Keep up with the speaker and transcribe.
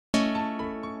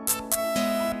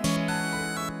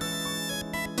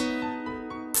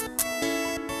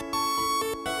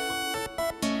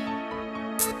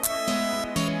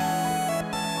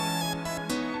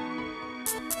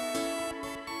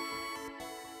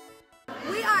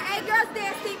Hey Girls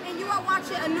Dance Team, and you are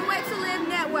watching A New Way to Live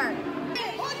Network.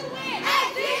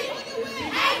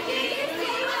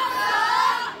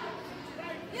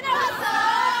 You know what's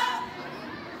up?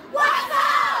 What's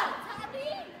up?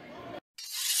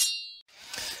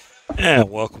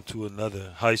 And welcome to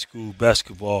another high school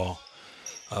basketball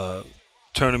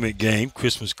tournament game,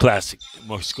 Christmas Classic,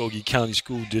 Muscogee County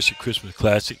School District Christmas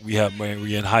Classic. We have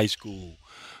Marion High School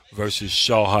versus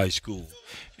Shaw High School.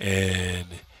 And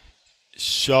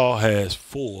Shaw has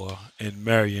 4 and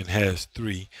Marion has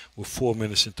 3 with 4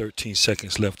 minutes and 13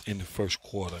 seconds left in the first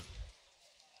quarter.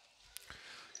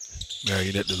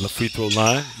 Marion at the free throw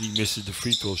line. He misses the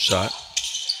free throw shot.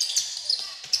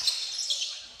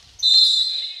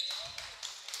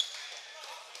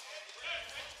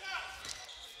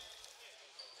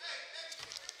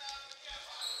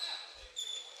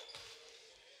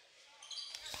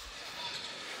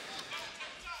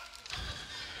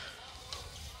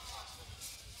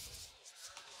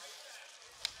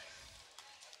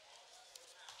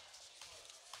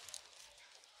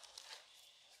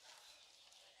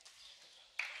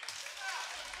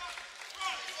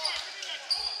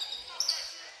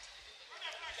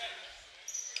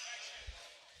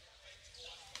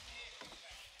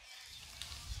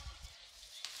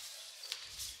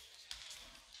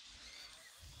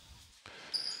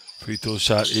 Free throw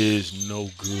shot is no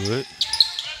good.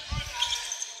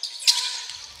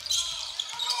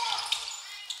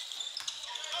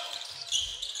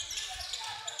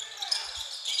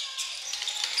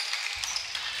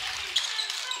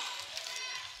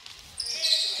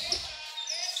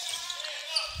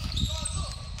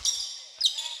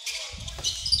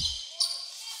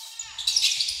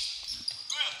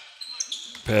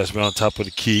 Pass around top of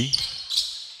the key.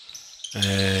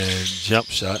 And jump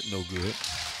shot, no good.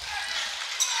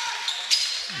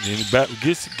 And then the back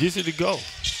gets it to go.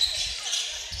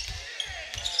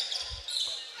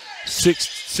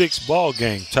 6-6 ball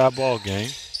game, tie ball game.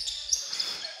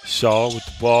 Shaw with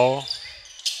the ball.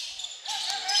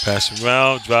 Pass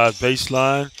around, drive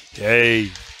baseline.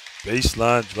 Hey,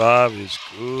 baseline drive is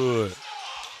good.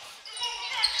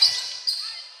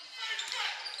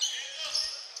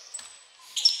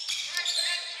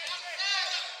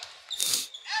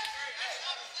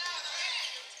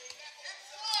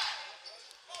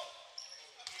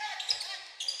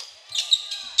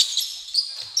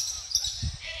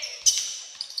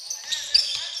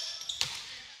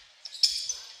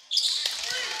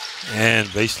 And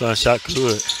baseline shot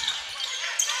good.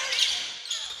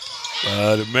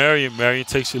 The Marion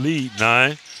takes the lead,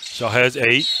 9. Shaw has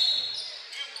 8.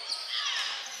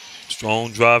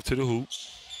 Strong drive to the hoop.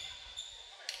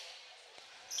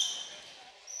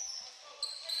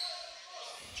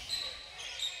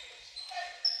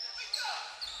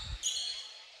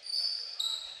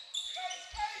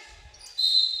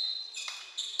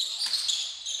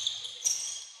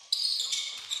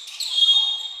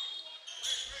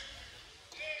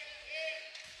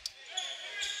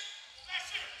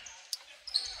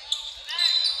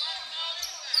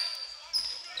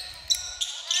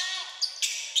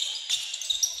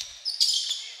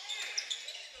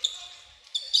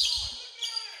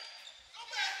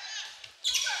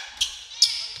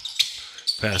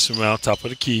 Pass around top of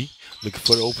the key. Looking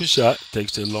for the open shot.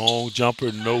 Takes the long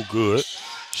jumper, no good.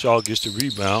 Shaw gets the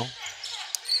rebound.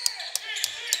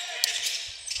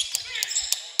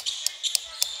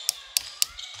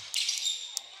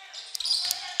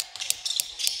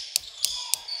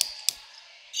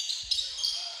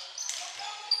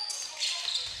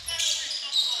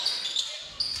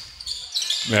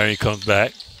 Marion comes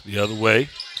back the other way.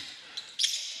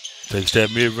 Takes that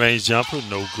mid-range jumper,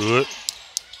 no good.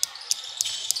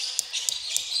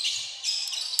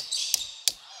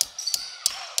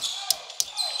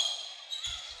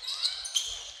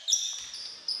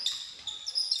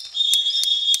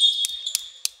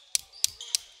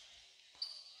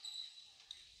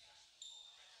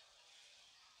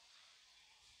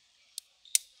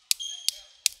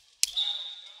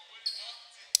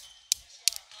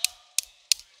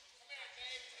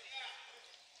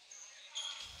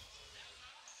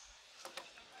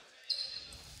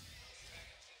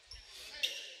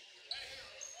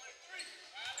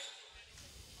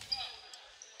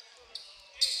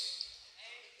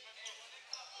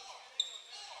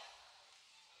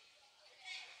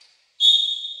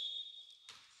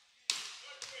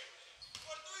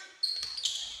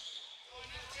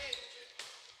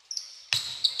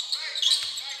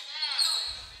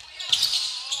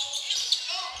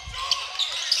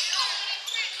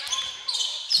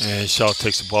 And Shaw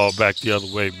takes the ball back the other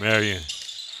way. Marion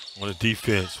on the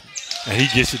defense. And he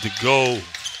gets it to go.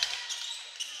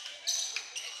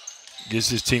 Gives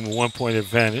his team a 1-point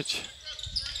advantage.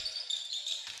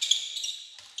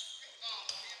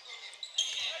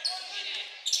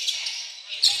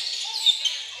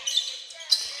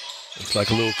 Looks like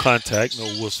a little contact, no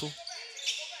whistle.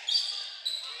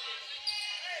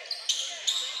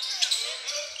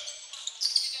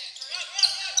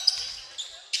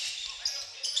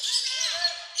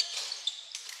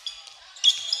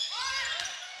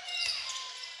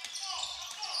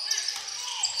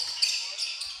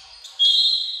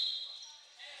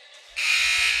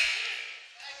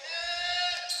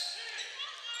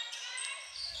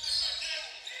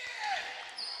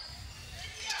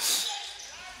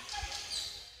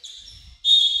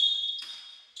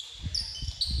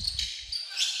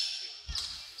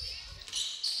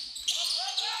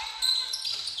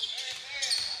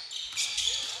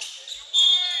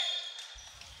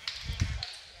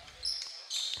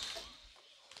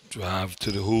 Drive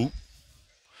to the hoop.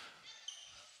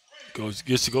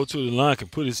 Gets to go to the line, can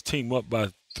put his team up by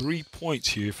 3 points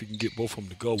here if he can get both of them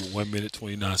to go with 1 minute,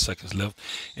 29 seconds left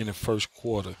in the first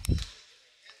quarter.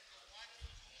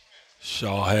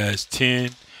 Shaw has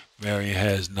 10. Marion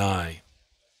has 9.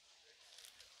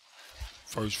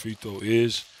 First free throw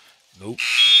is nope.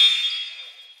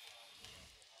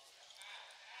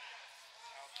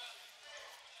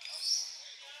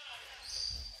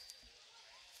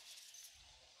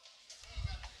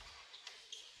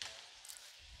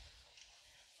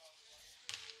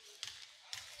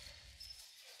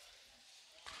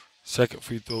 Second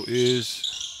free throw is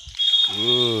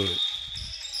good.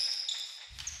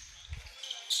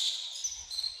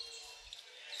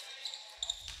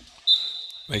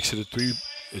 Makes it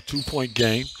a 2-point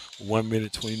game. 1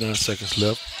 minute, 29 seconds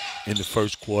left in the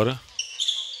first quarter.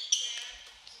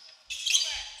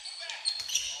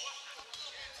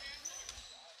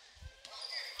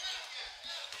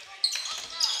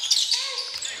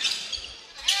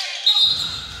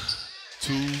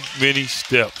 Too many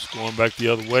steps. Going back the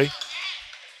other way.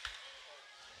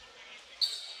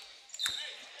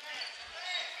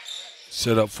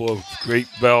 Set up for a great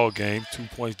ball game. 2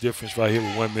 points difference right here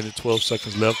with 1 minute, 12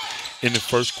 seconds left in the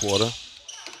first quarter.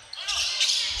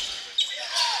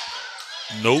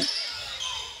 Nope.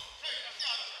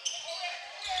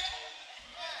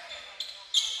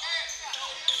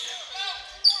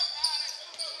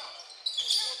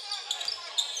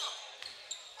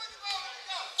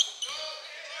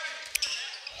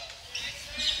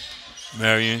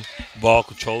 Marion, ball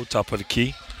control, top of the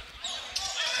key.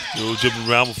 Little dribbling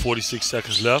around with 46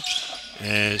 seconds left.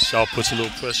 And Shaw puts a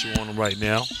little pressure on him right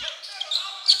now.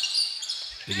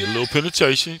 They get a little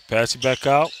penetration, pass it back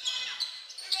out.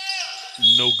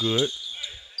 No good.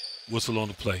 Whistle on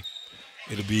the play.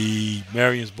 It'll be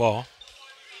Marion's ball.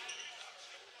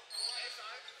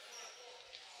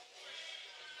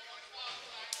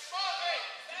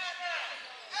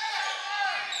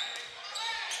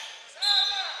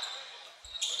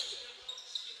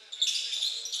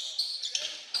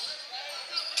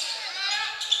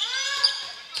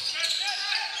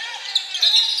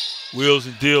 Wheels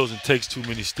and deals and takes too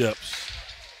many steps.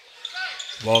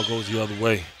 Ball goes the other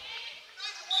way.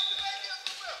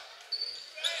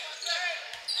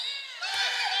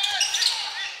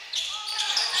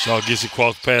 Shaw gets it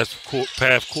across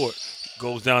half court,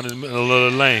 goes down in the middle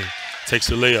of the lane, takes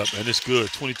a layup, and it's good.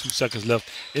 22 seconds left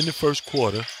in the first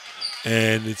quarter,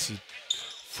 and it's a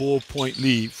 4-point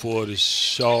lead for the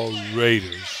Shaw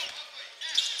Raiders.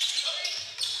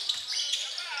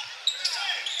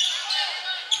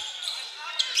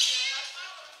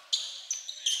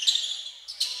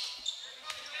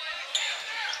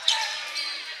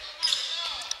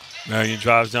 Marion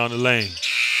drives down the lane.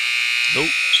 Nope.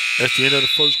 That's the end of the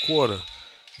first quarter.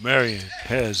 Marion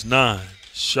has 9.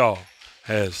 Shaw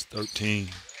has 13.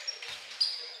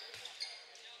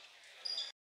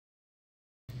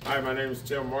 Hi, my name is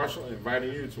Tim Marshall,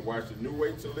 inviting you to watch the New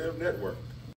Way to Live Network.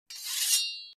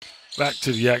 Back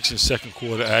to the action, second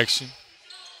quarter action.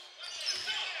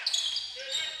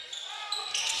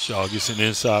 Shaw gets an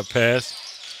inside pass.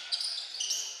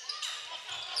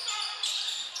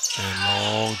 And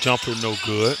long jumper, no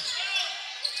good.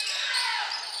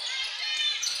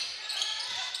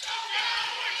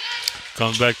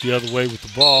 Comes back the other way with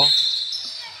the ball.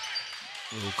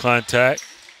 Little contact.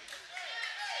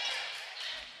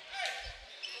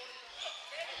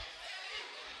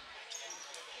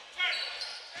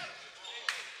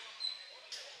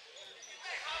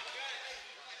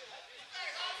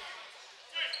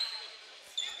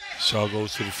 Shaw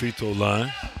goes to the free throw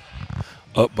line.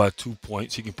 Up by 2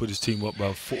 points. He can put his team up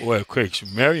by 4. Well, correction.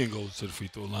 Marion goes to the free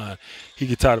throw line. He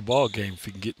can tie the ball game if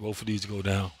he can get both of these to go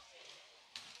down.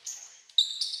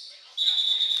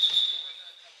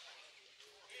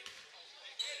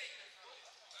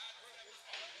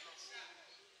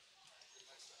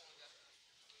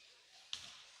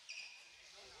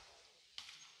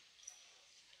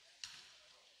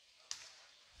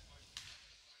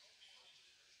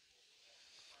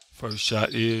 First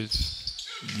shot is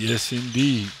yes,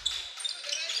 indeed.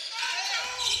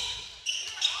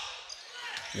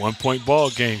 1 point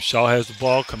ball game. Shaw has the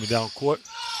ball coming down court.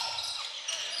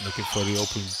 Looking for the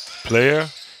open player.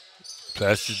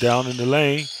 Passes down in the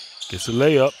lane. Gets a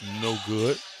layup. No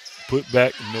good. Put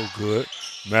back. No good.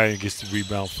 Marion gets the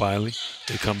rebound finally.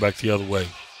 They come back the other way.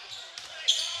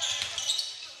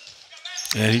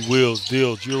 And he wheels,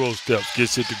 deals, Euro steps,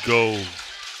 gets it to go.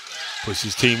 Puts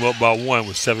his team up by 1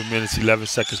 with 7 minutes, 11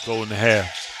 seconds go in the half.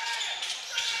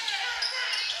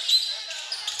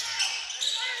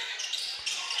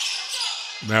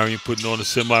 Marion putting on a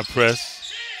semi-press.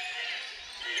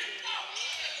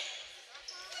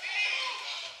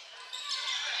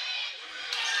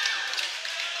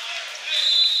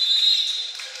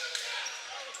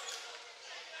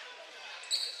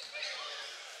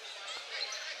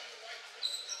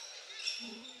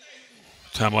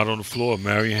 Timeout on the floor.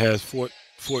 Marion has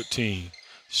 14.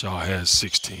 Shaw has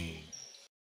 16.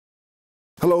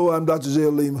 Hello, I'm Dr. J.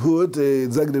 Aleem Hood, the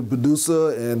executive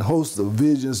producer and host of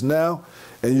Visions Now,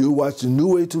 and you're watching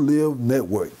New Way to Live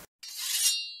Network.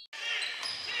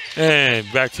 And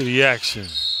back to the action.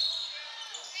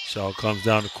 Shaw comes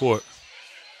down the court.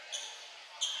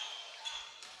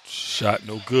 Shot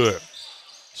no good.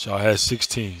 Shaw has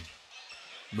 16.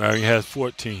 Marion has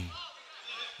 14.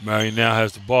 Marion now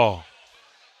has the ball.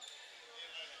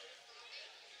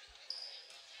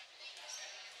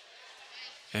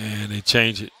 And they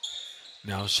change it.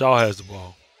 Now Shaw has the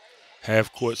ball.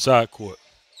 Half court, side court.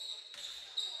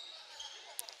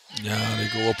 Now they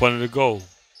go up under the goal.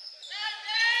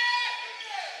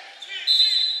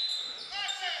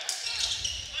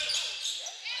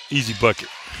 Easy bucket.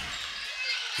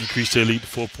 Increase their lead to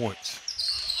 4 points.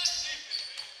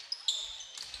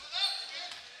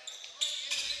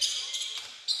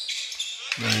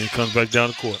 Now he comes back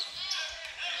down the court.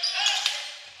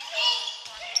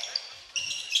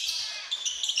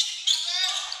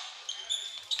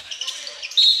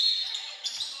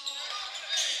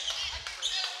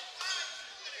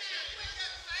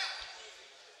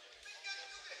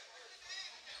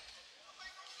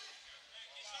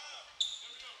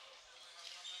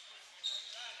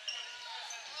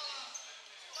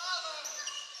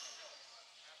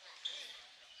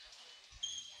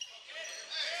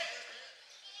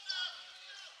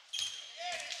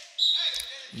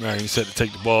 Marion set to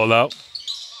take the ball out.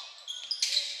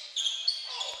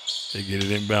 They get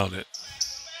it inbounded.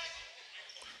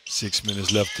 6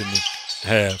 minutes left in the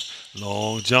half.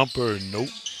 Long jumper, nope.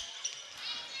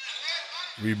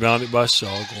 Rebounded by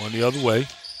Shaw, going the other way.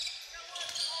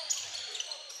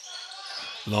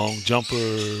 Long jumper,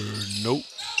 nope.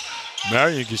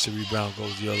 Marion gets the rebound,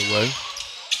 goes the other way.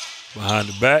 Behind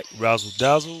the back, razzle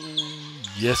dazzle.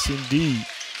 Yes, indeed.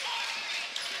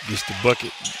 Gets the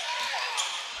bucket.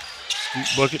 Scoop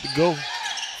bucket to go.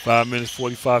 5 minutes,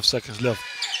 45 seconds left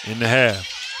in the half.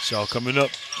 Shaw coming up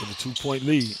with a 2-point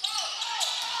lead.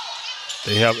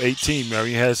 They have 18.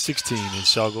 Marion has 16. And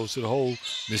Shaw goes to the hole,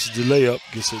 misses the layup,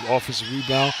 gets an offensive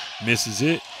rebound, misses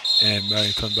it, and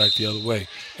Marion comes back the other way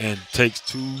and takes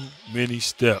too many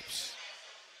steps.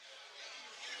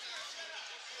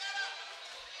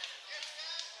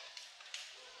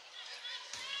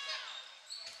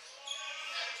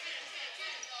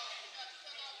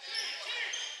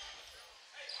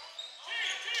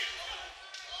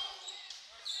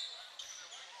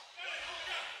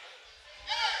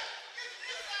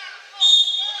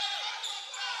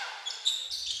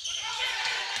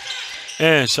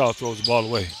 And Shaw throws the ball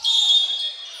away.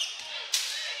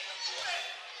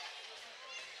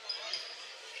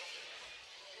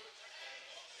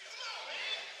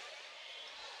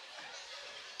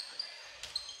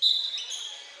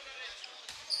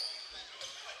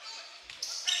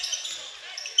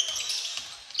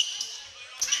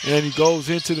 And he goes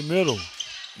into the middle.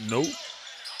 Nope.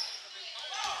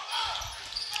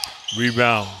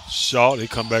 Rebound. Shaw, they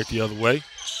come back the other way.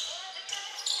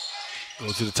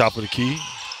 Go to the top of the key.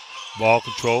 Ball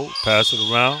control. Pass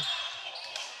it around.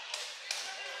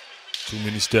 Too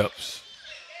many steps.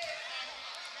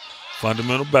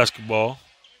 Fundamental basketball.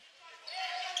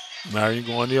 Marion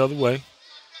going the other way.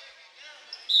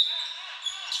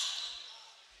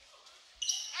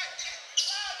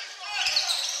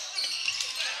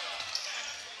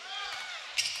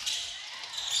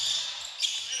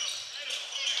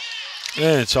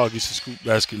 And Shaw gets a scoop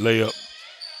basket layup.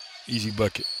 Easy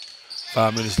bucket.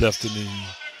 5 minutes left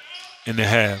in the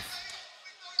half.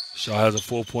 Shaw has a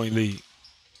 4-point lead.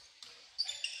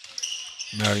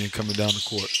 Marion coming down the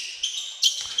court.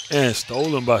 And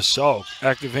stolen by Shaw.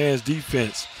 Active hands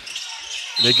defense.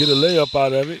 They get a layup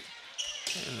out of it.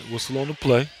 Whistle on the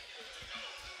play.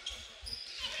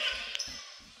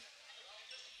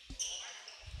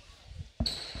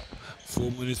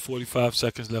 4 minutes, 45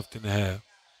 seconds left in the half.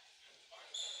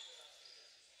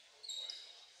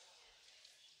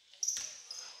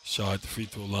 Shaw at the free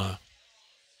throw line.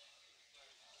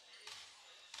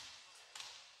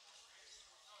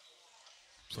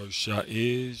 First shot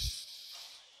is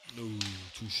no,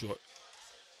 too short.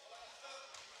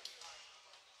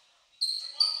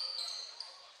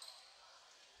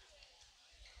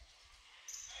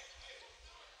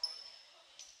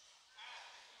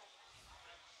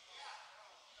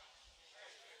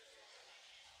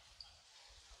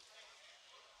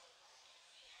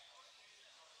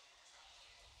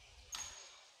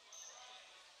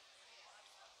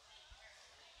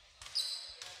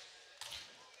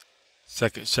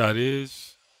 Second shot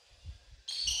is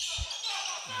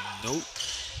nope.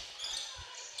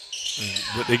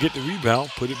 But they get the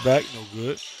rebound, put it back, no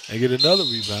good. They get another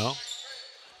rebound,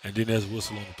 and then there's a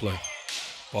whistle on the play.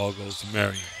 Ball goes to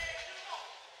Marion.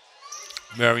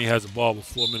 Marion has the ball with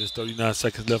 4 minutes, 39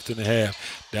 seconds left in the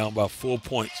half, down by 4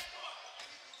 points.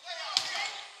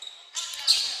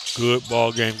 Good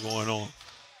ball game going on.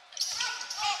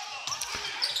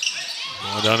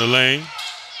 Going down the lane,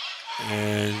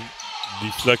 and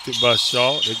deflected by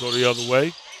Shaw. They go the other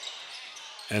way,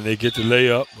 and they get the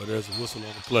layup, but there's a whistle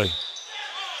on the play.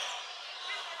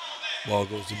 Ball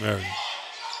goes to Marion.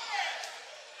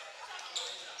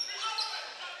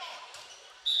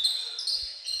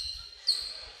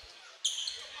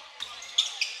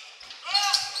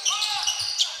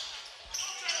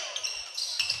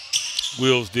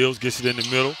 Wills deals, gets it in the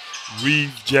middle,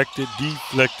 rejected,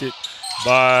 deflected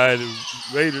by the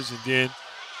Raiders, and then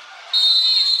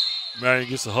Marion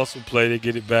gets a hustle play. They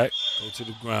get it back, go to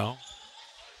the ground.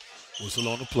 Whistle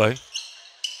on the play.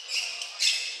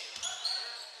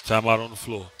 Timeout on the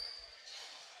floor.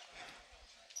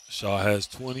 Shaw has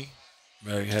 20.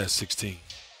 Marion has 16.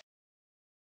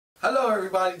 Hello,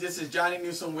 everybody. This is Johnny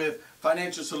Newsom with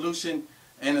Financial Solution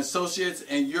and Associates,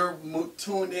 and you're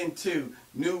tuned into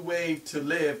New Wave to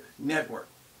Live Network.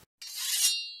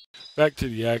 Back to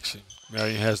the action.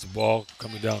 Marion has the ball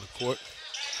coming down the court.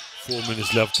 4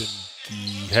 minutes left in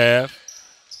the half.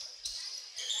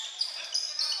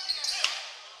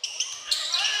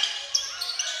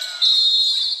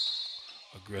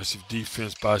 Aggressive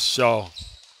defense by Shaw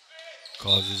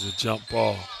causes a jump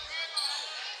ball.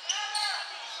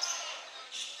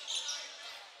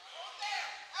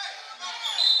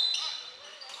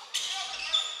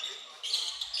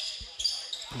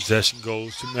 Possession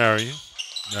goes to Marion.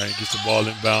 Marion gets the ball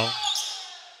inbound.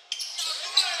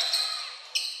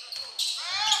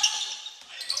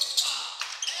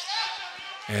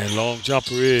 And long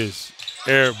jumper is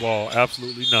air ball,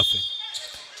 absolutely nothing.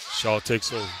 Shaw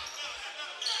takes over.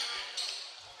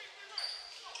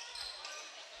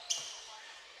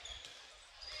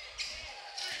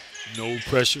 No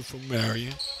pressure from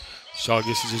Marion. Shaw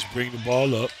gets to just bring the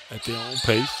ball up at their own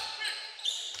pace.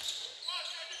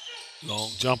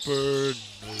 Long jumper,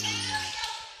 no.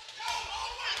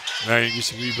 Marion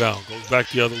gets a rebound, goes back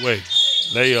the other way.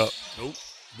 Layup, nope,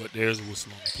 but there's a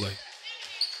whistle on the play.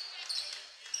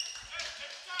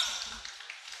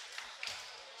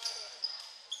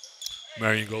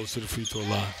 Marion goes to the free throw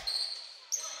line.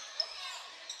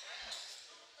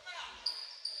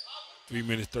 3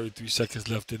 minutes, 33 seconds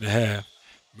left in the half.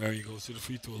 Marion goes to the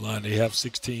free throw line. They have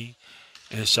 16,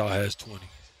 and Shaw has 20.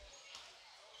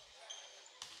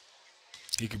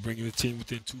 He can bring the team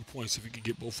within 2 points if he can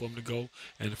get both of them to go.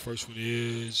 And the first one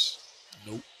is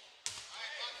nope.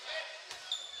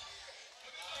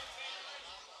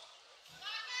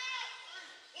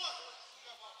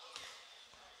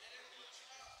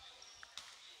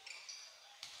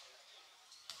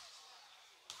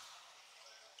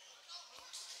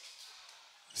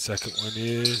 Second one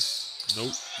is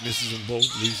nope. Misses them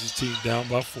both. Leaves his team down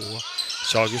by 4.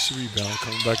 Shaw gets the rebound.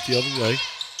 Coming back the other way.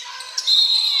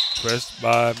 Pressed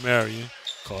by Marion.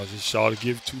 Causes Shaw to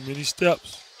give too many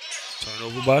steps.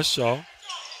 Turnover by Shaw.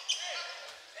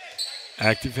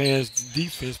 Active hands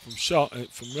defense from Shaw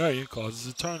from Marion causes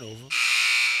a turnover.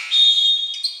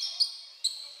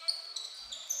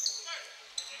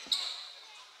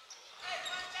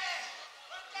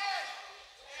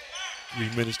 Three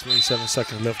minutes, 27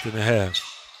 seconds left in the half.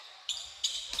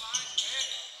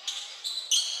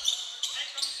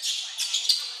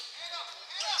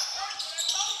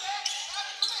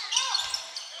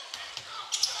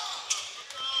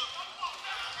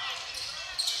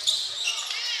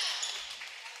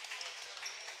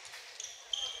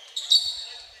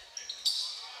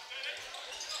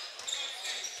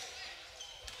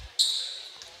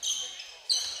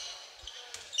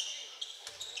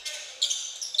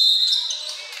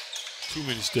 Too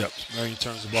many steps. Marion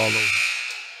turns the ball over.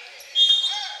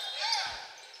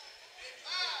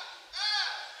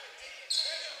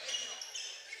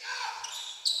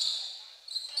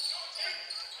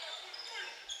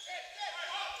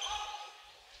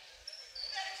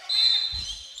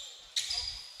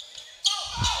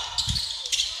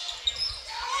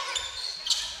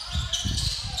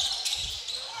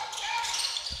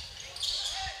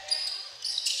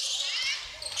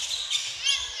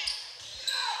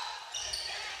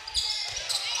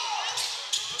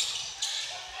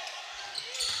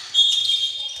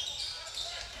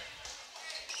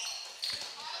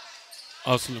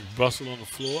 hustle and bustle on the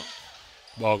floor.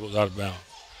 Ball goes out of bounds.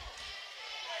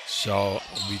 Shaw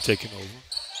will be taking over.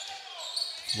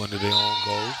 One of their own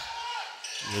goals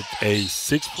with a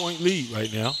 6-point lead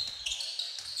right now.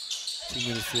 2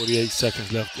 minutes, 48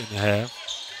 seconds left in the half.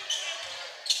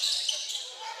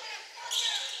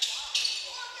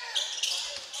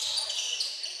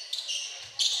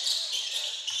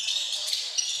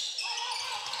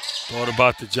 Thought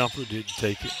about the jumper, didn't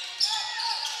take it.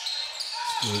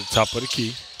 Still at the top of the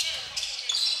key.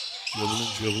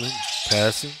 Dribbling,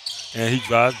 passing. And he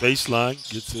drives baseline,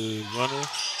 gets a runner,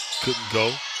 couldn't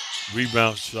go.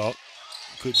 Rebound shot,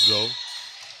 couldn't go.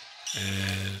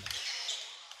 And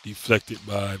deflected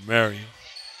by Marion.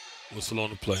 Whistle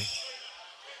on the play.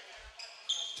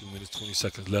 2 minutes, 20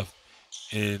 seconds left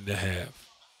in the half.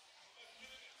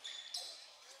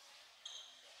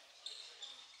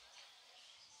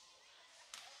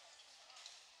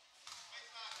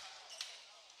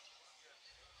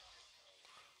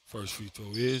 First free throw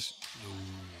is no,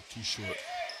 too short.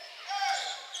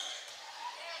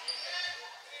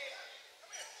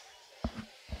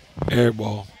 Air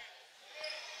ball.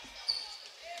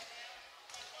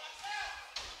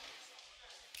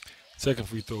 Second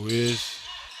free throw is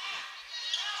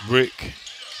brick.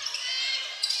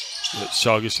 But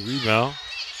Shaw gets a rebound,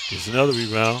 gets another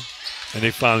rebound, and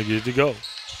they finally get it to go.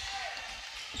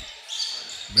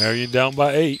 Marion down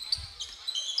by 8.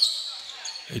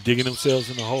 They're digging themselves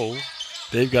in the hole.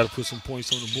 They've got to put some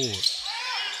points on the board.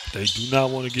 They do not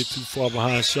want to get too far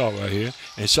behind Shaw right here.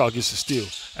 And Shaw gets a steal,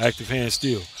 active hand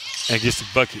steal, and gets the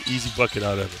bucket, easy bucket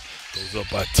out of it. Goes up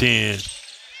by 10.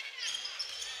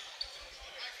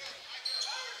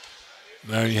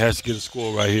 Marion has to get a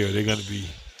score right here. They're going to be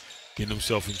getting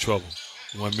themselves in trouble.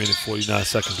 1 minute, 49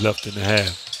 seconds left in the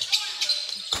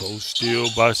half. Close steal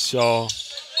by Shaw.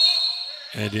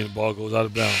 And then the ball goes out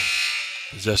of bounds.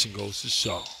 Possession goes to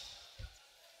Shaw.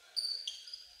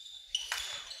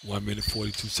 1 minute,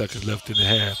 42 seconds left in the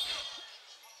half.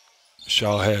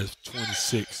 Shaw has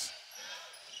 26.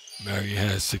 Marion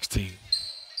has 16.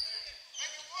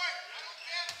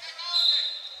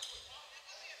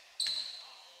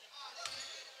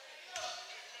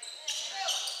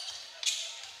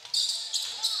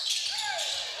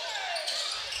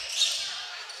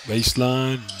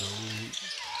 Baseline, no.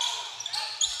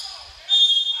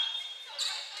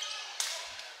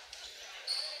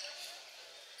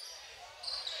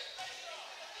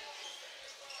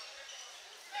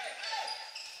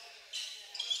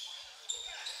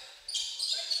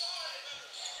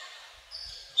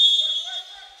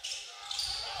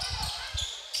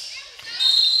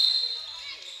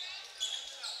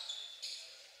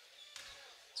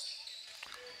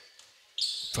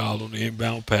 Foul on the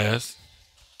inbound pass.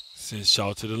 Sends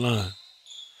Shaw to the line.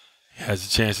 He has a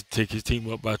chance to take his team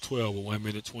up by 12 with 1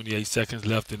 minute, 28 seconds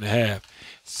left in the half.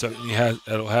 Certainly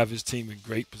that'll have his team in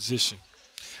great position.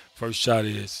 First shot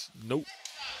is nope.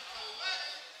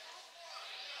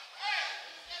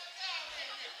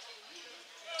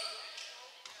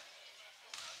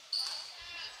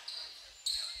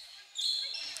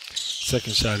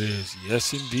 Second shot is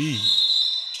yes, indeed.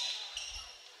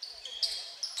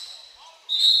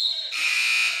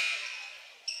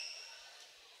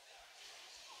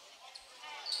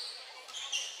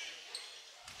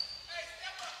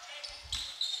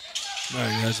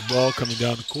 Marion has the ball coming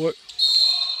down the court.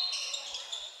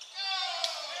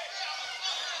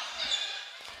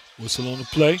 Whistle on the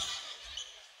play.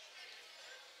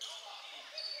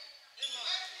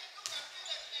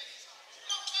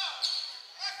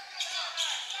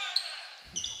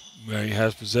 Marion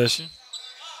has possession.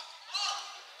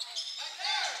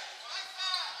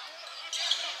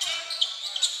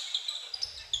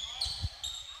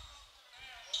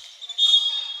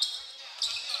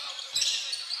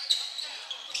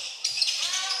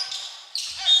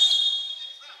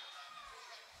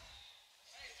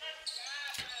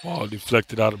 Ball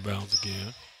deflected out of bounds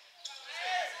again.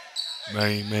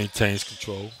 Marion maintains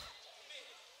control.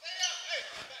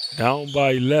 Down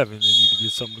by 11. They need to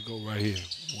get something to go right here.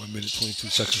 1 minute, 22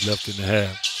 seconds left in the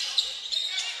half.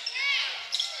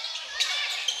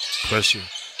 Pressure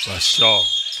by Shaw.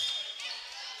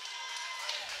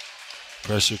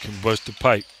 Pressure can bust the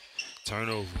pipe.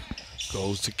 Turnover.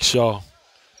 Goes to Shaw.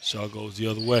 Shaw goes the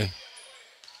other way.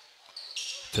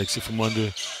 Takes it from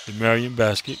under the Marion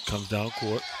basket. Comes down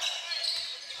court.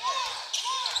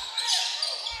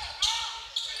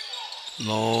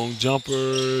 Long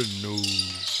jumper. No.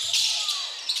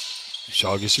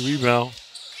 Shaw gets a rebound.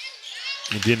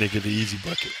 And then they get the easy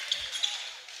bucket.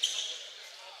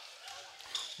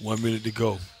 1 minute to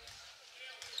go.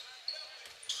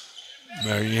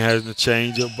 Marion has a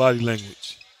change of body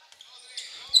language.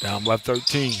 Down by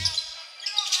 13.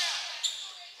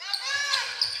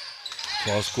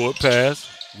 Cross court pass.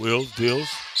 Wills, deals.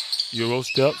 Euro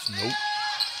steps. Nope.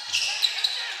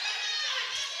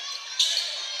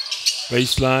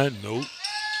 Baseline. Nope.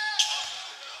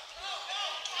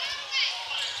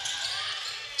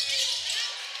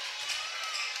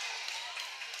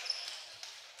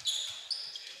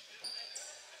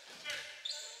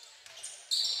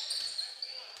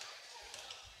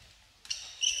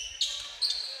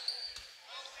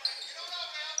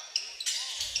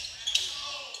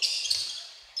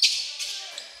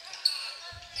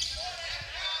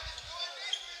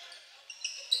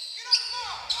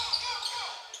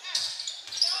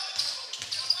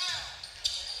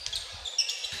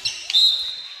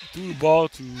 Threw the ball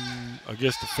to, I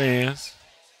guess, the fans.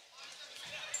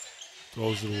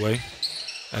 Throws it away.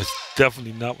 That's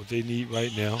definitely not what they need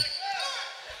right now.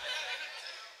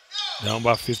 Down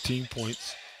by 15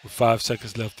 points with 5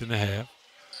 seconds left in the half.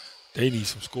 They need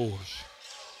some scores.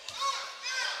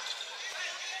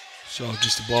 Shaw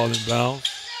gets the ball in bounds.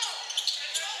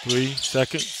 3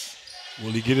 seconds.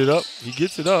 Will he get it up? He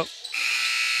gets it up.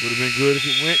 Would have been good if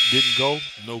it went. Didn't go.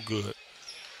 No good.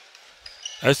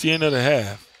 That's the end of the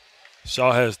half.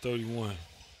 Shaw has 31.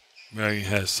 Marion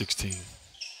has 16.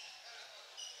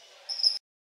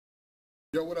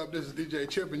 Yo, what up? This is DJ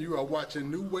Chip, and you are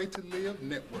watching New Way to Live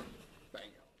Network. Bam.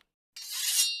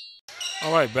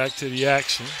 All right, back to the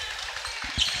action.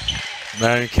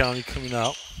 Marion County coming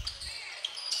out.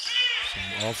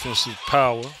 Some offensive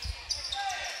power.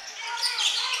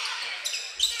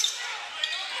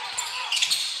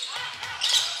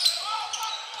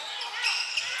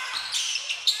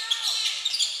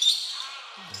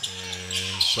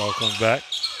 And Shaw comes back.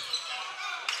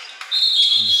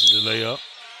 This is the layup.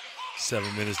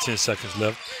 7 minutes, 10 seconds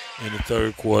left in the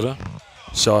third quarter.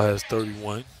 Shaw has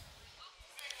 31.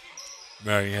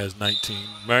 Marion has 19.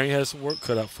 Marion has some work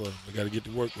cut out for them. They got to get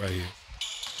to work right here.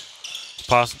 It's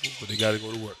possible, but they got to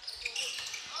go to work.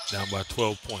 Down by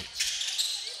 12 points.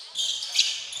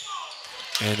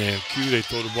 And then Q, they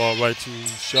throw the ball right to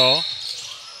Shaw.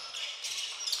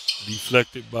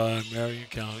 Deflected by Marion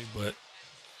County, but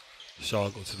Shaw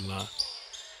goes to the line.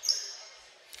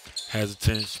 Has a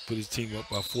chance to put his team up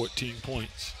by 14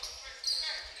 points.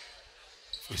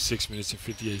 With 6 minutes and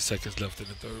 58 seconds left in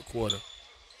the third quarter.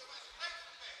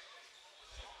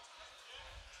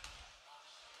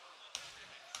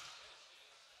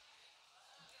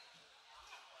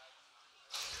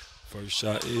 First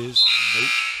shot is nope.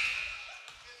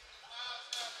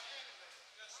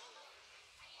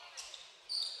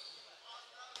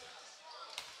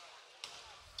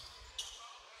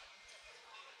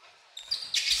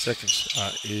 Second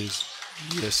shot is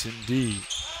yes, indeed.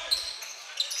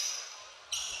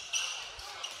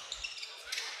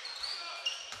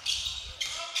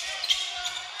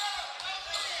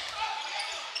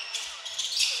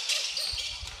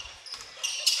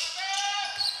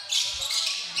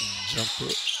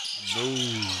 Jumper, no.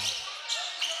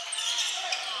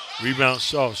 Rebound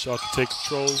Shaw. Shaw can take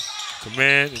control,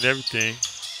 command, and everything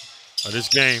of this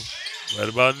game right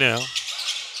about now.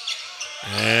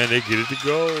 And they get it to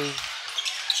go.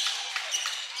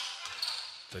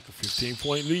 Take a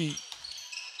 15-point lead.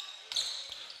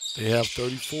 They have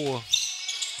 34.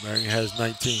 Marion has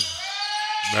 19.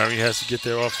 Marion has to get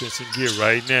their offense in gear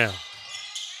right now.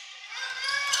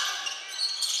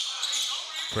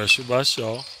 Pressure by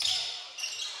Shaw.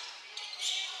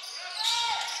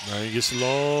 Marion gets a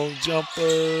long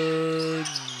jumper.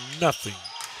 Nothing.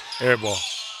 Air ball.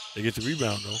 They get the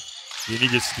rebound, though. Then he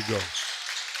gets it to go.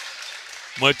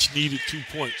 Much needed 2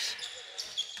 points.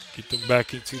 Get them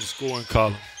back into the scoring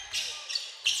column.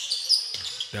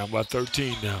 Down by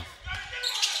 13 now.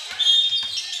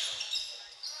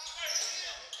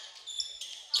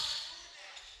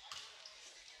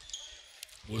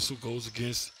 Whistle goes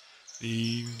against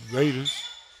the Raiders.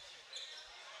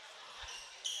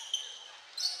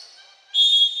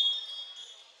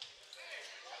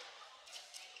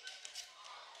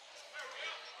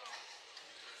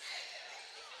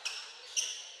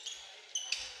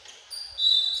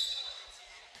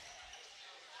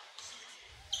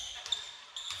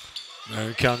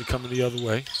 Marion County coming the other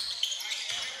way.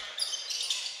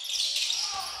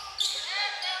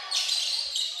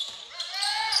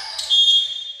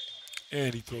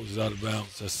 And he throws it out of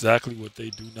bounds. That's exactly what they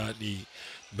do not need.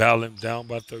 Ballin down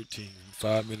by 13.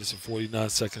 5 minutes and 49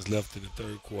 seconds left in the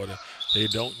third quarter. They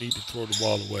don't need to throw the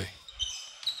ball away.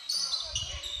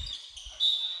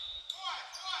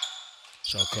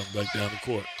 Shaw comes back down the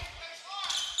court.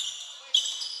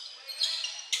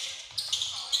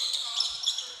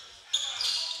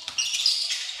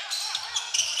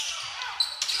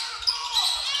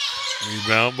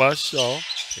 Rebound by Shaw.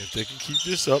 If they can keep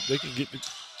this up, they can get the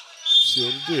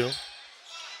seal the deal.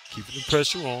 Keeping the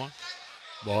pressure on.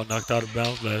 Ball knocked out of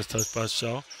bounds. Last touch by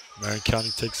Shaw. Marion County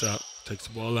takes the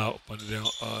ball out up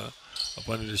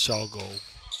under the Shaw goal.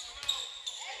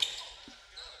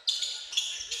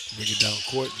 Bring it down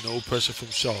court. No pressure from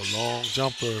Shaw. Long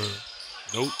jumper.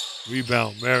 Nope.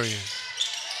 Rebound. Marion.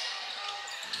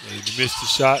 They missed the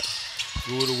shot.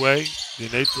 Threw it away. Then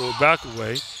they throw it back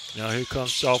away. Now here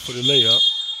comes Shaw for the layup.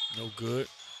 No good.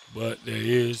 But there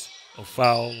is a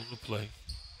foul on the play.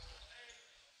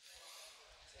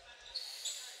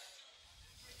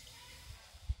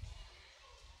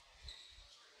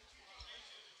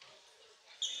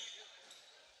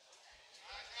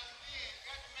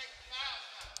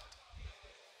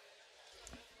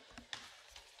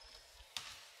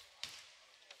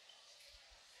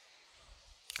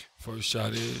 First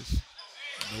shot is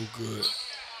no good.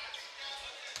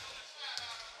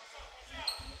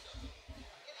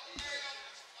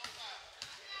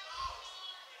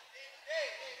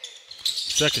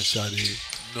 Second shot is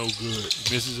no good.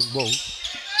 He misses them both.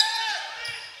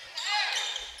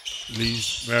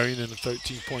 Leaves Marion in a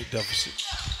 13-point deficit.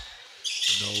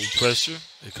 No pressure.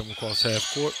 They come across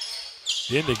half court.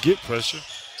 Then they get pressure.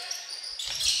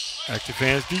 Active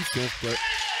hands defense, but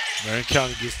Marion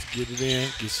County gets to get it in,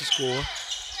 gets the score.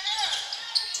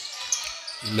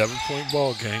 11-point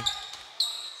ball game.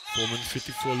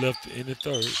 4:54 left in the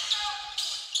third.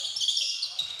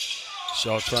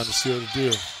 Shaw trying to seal the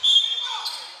deal.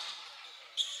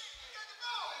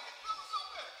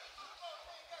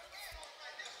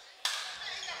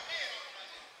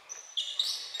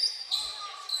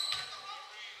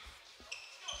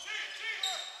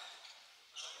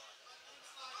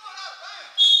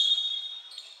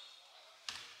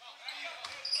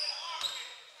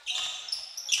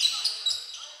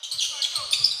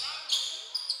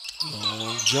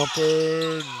 Long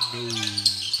jumper, no.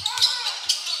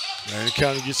 Marion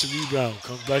County gets a rebound,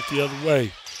 comes back the other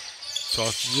way.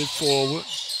 Tosses it forward.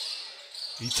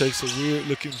 He takes a weird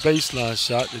looking baseline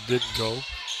shot that didn't go.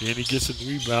 Then he gets a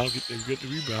rebound, get the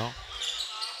rebound.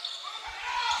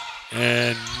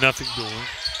 And nothing doing.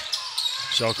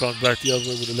 Shaw comes back the other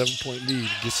way with an 11-point lead.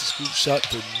 Gets the scoop shot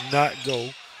to not go.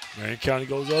 Marion County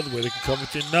goes the other way. They can come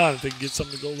within 9 if they can get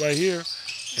something to go right here.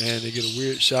 And they get a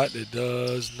weird shot that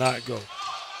does not go.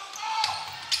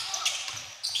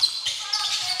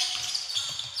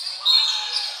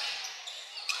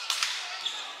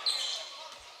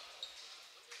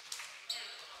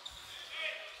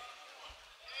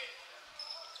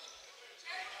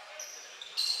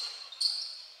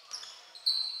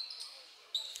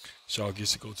 Shaw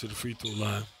gets to go to the free throw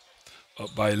line.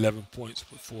 Up by 11 points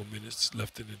with 4 minutes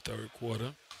left in the third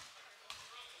quarter.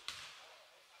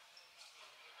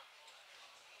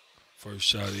 First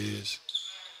shot is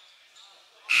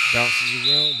bounces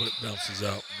around, but it bounces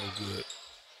out. No good.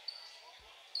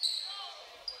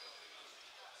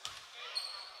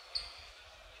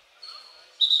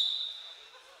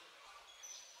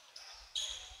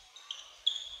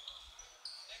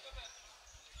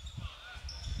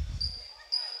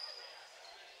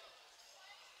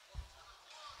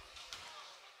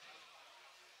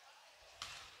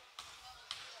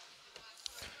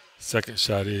 Second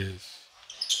shot is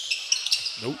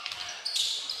nope.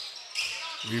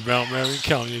 Rebound Marion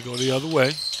County. They go the other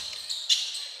way.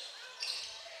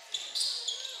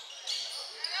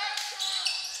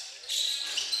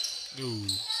 No.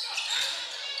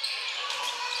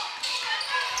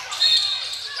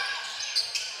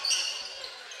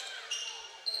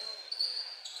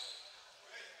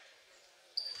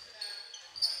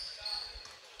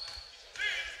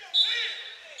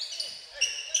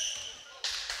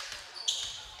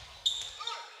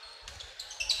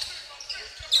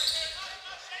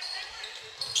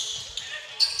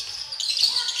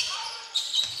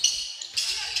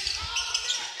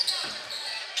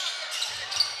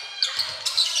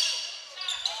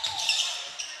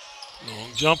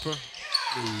 Long jumper.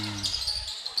 Ooh.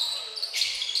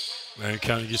 Marion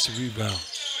County gets the rebound.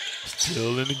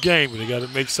 Still in the game, but they got to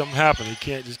make something happen. They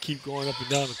can't just keep going up and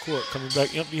down the court. Coming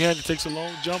back empty-handed, takes a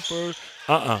long jumper.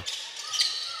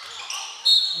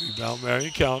 Rebound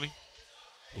Marion County.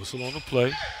 Whistle on the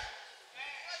play.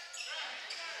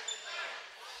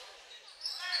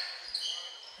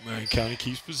 Marion County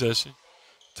keeps possession.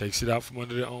 Takes it out from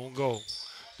under their own goal.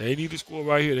 They need to score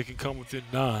right here. They can come within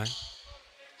 9.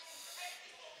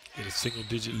 Get a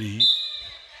single-digit lead.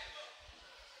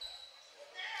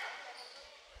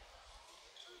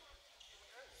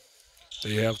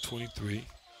 They have 23.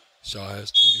 Shaw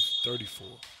has 34.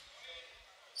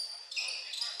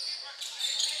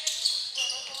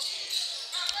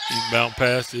 Inbound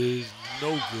pass is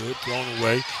no good, thrown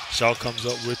away. Shaw comes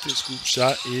up with it. Scoop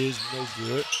shot is no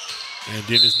good. And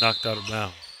then it's knocked out of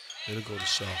bounds. It'll go to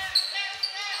Shaw.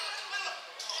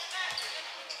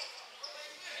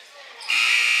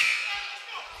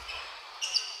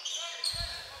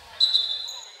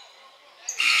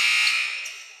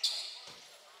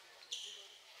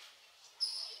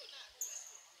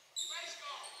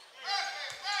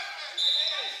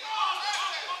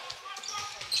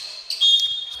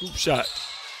 Scoop shot.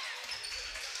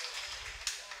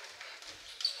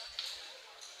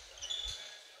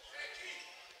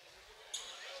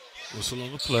 Whistle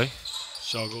on the play.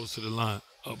 Shaw goes to the line,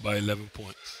 up by 11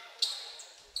 points.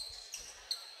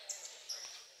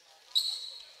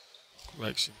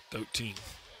 Correction, 13.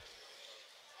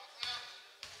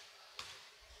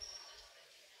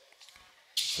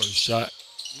 First shot,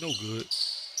 no good.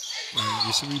 Marion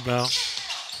gets a rebound.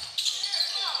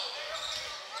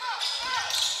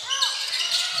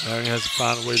 Marion has to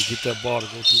find a way to get that ball to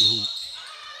go through the hoop.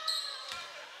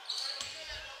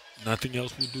 Nothing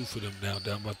else will do for them now.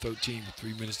 Down by 13 with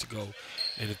 3 minutes to go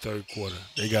in the third quarter.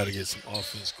 They got to get some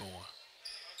offense going.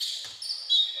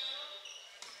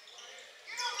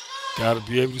 Got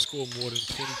to be able to score more than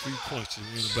 23 points to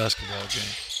win a basketball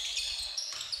game.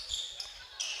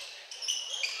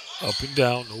 Up and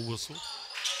down, no whistle.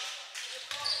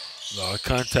 A lot of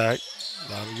contact,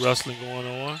 a lot of wrestling going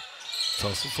on.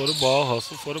 Tussle for the ball,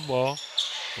 hustle for the ball.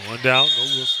 Going down, no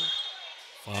whistle.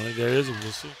 Finally, there is a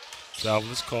whistle.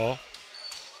 Travel is called.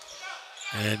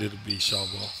 And it'll be Shaw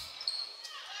ball.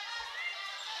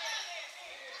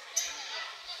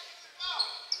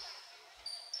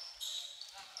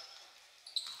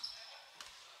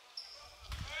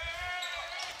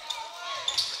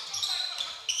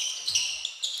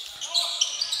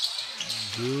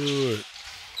 Good.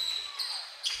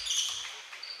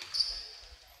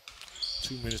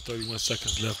 2 minutes, 31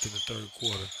 seconds left in the third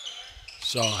quarter.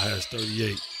 Shaw has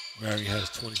 38. Marion has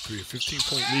 23. A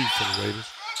 15-point lead for the Raiders.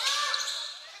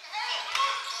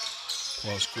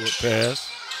 Cross-court pass.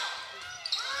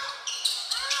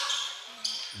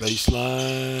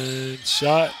 Baseline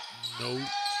shot. No.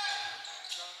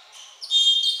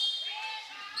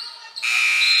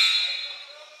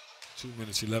 Two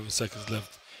minutes, 11 seconds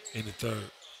left in the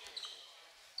third.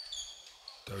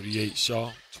 38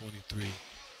 Shaw, 23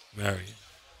 Marion.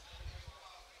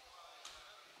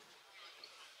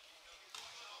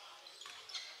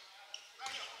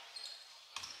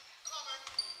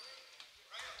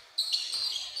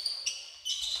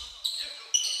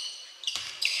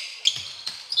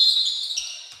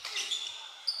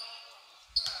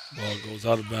 Ball goes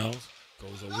out of bounds,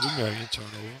 goes over to Marion,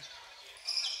 turnover.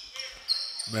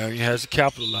 Marion has to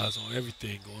capitalize on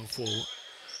everything going forward.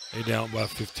 They're down by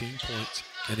 15 points,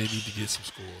 and they need to get some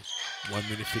scores. 1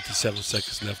 minute, 57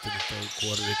 seconds left in the third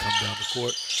quarter. They come down the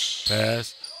court.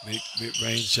 Pass,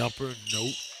 mid-range jumper,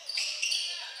 nope.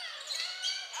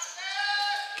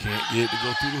 Can't get it to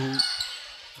go through the hoop.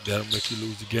 That'll make you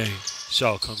lose the game.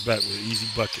 Shaw comes back with an easy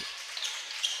bucket.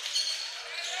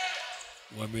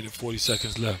 1 minute, 40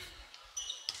 seconds left.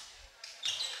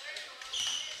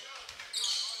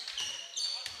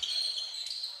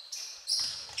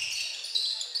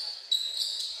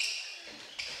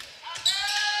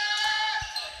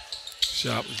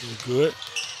 Shot was no good,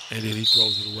 and then he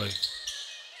throws it away.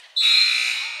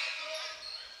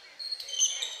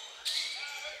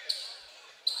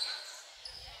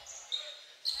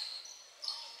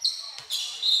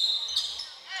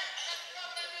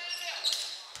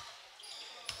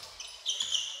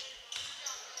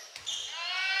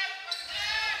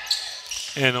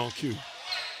 And on cue,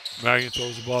 Marion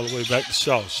throws the ball away back to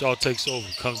Shaw. Shaw takes over,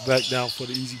 comes back down for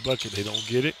the easy bucket. They don't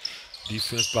get it.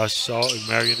 Defense by Shaw and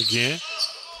Marion again.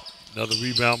 Another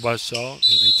rebound by Shaw.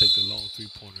 Then they take the long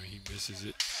three-pointer. He misses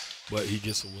it, but he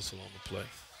gets a whistle on the play.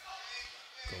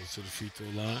 Goes to the free throw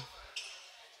line.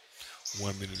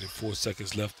 1 minute and 4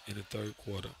 seconds left in the third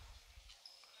quarter.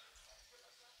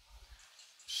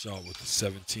 Shaw with a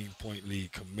 17-point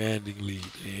lead, commanding lead.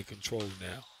 They're in control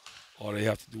now. All they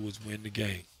have to do is win the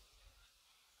game.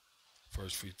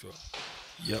 First free throw.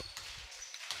 Yep.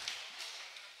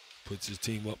 Puts his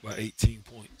team up by 18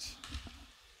 points.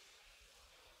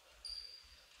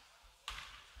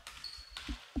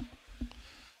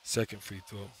 Second free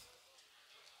throw.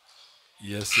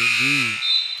 Yes, indeed.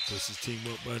 Puts his team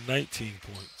up by 19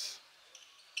 points.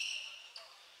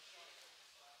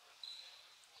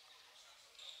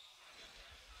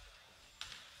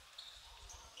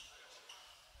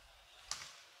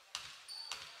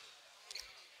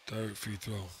 Third free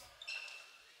throw.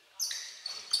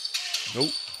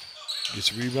 Nope.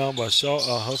 Gets a rebound by Shaw.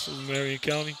 Hustles Marion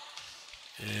County.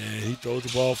 And he throws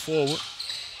the ball forward.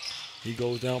 He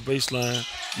goes down baseline.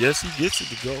 Yes, he gets it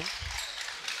to go.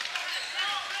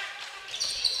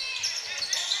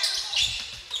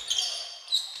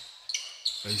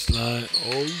 Baseline.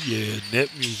 Oh, yeah. Net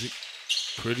music.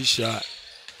 Pretty shot.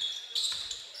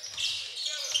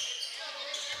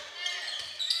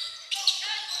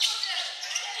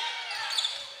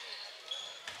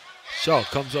 Shaw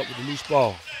comes up with the loose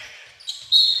ball.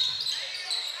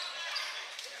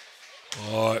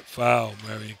 All right, foul,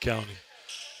 Marion County.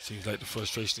 Seems like the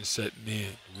frustration is setting in.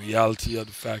 The reality of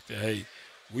the fact that, hey,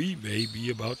 we may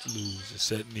be about to lose is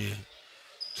setting in.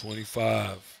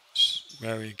 25,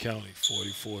 Marion County,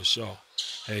 44, Shaw.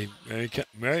 Hey,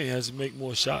 Marion has to make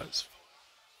more shots.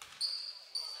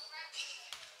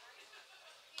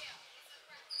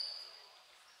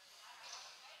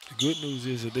 The good news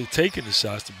is that they're taking the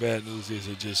shots. The bad news is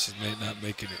they're just not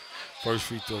making it. First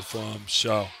free throw from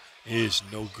Shaw is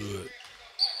no good.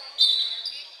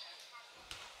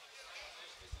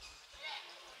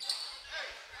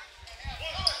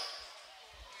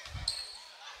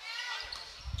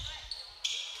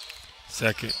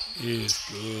 Second is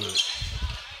good.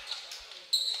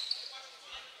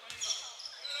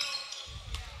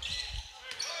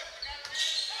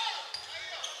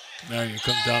 Marion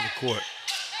comes down the court.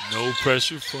 No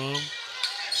pressure from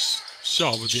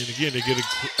Shaw, but then again, they get an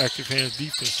active hands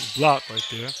defensive block right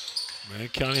there. Marion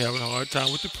County having a hard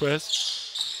time with the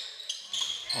press.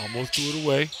 Almost threw it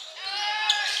away.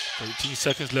 13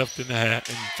 seconds left in the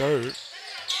third.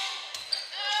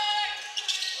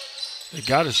 They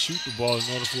got to shoot the ball in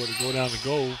order for it to go down the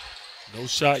goal. No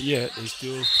shot yet. They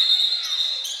still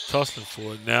tussling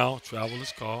for it. Now, travel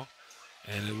is called,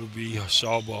 and it will be a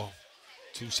Shaw ball.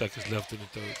 2 seconds left in the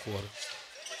third quarter.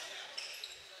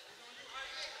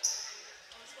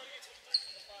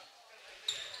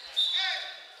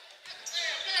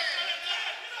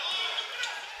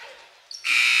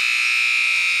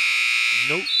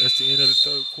 Nope, that's the end of the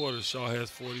third quarter. Shaw has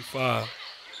 45.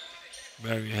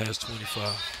 Marion has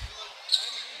 25.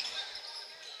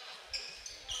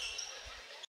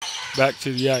 Back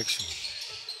to the action.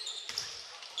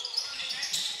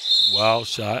 Wild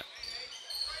shot.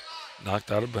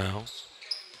 Knocked out of bounds.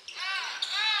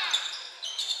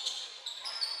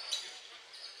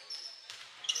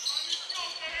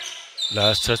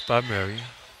 Last touch by Marion.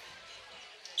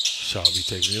 Shaw be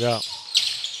taking it out.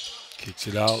 Kicks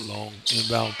it out. Long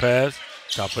inbound pass.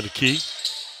 Top of the key.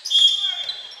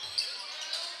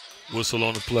 Whistle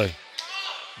on the play.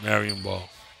 Marion ball.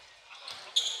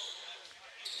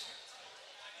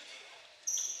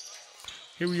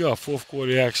 Here we are, fourth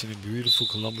quarter action in beautiful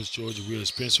Columbus, Georgia. We're at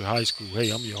Spencer High School.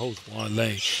 Hey, I'm your host, Juan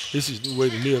Lane. This is New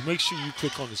Way to Live. Make sure you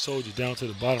click on the soldier down to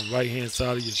the bottom right-hand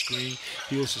side of your screen.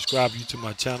 He'll subscribe you to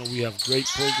my channel. We have great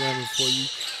programming for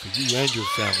you and your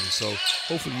family. So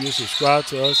hopefully you'll subscribe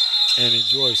to us and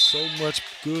enjoy so much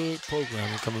good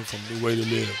programming coming from New Way to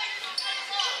Live.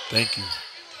 Thank you.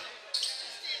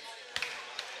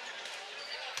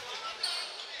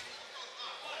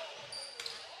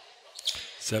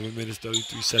 Seven minutes,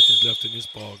 33 seconds left in this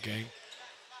ball game.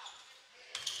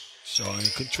 Shaw in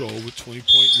control with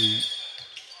 20-point lead.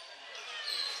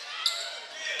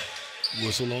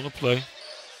 Whistle on the play.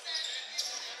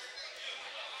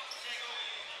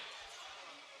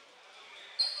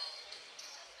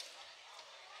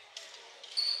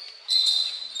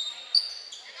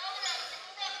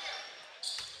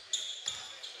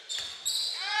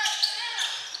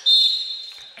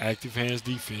 Active hands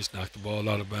defense knocked the ball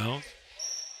out of bounds.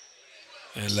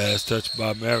 And last touch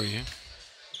by Marion.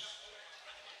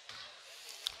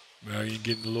 Marion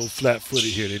getting a little flat-footed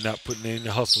here. They're not putting in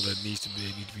the hustle that needs to be.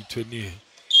 They need to be putting in.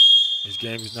 This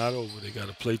game is not over. They got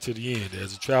to play to the end.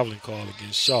 There's a traveling call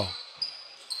against Shaw.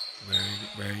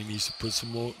 Marion needs to put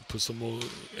some more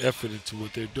effort into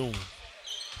what they're doing.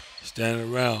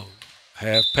 Standing around,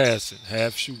 half passing,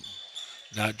 half shooting,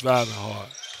 not driving hard.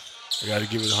 They got to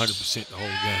give it 100% the whole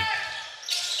game.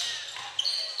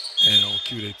 And on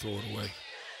cue, they throw it away.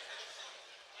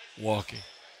 Walking.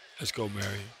 Let's go,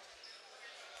 Marion.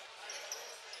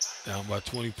 Down by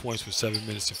 20 points with 7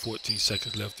 minutes and 14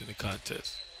 seconds left in the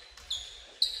contest.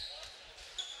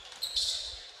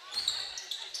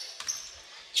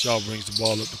 Shaw brings the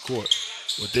ball up the court.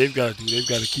 What they've got to do, they've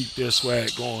got to keep their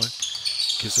swag going.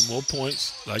 Get some more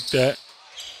points like that.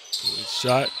 Good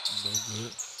shot. No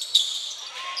good.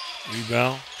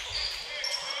 Rebound.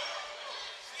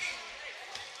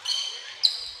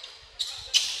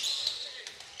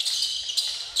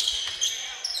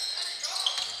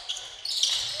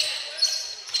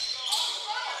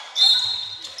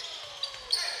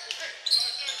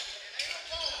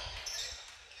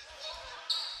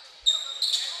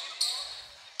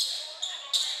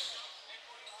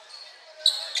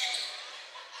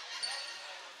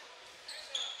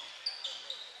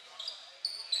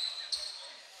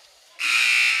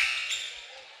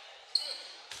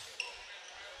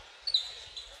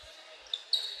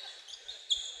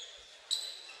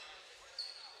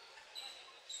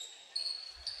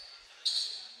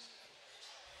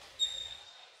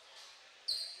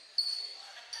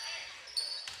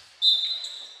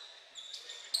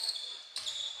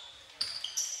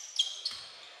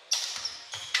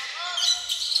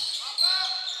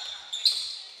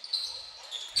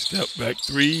 Step back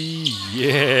three.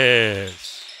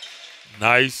 Yes.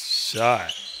 Nice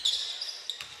shot.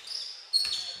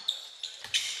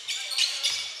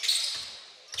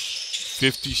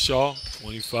 $50 Shaw,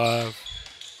 25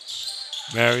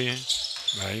 Marion.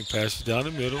 Marion passes down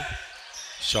the middle.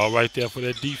 Shaw right there for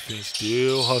that defense,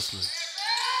 still hustling.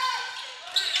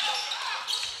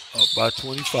 Up by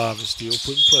 25 and still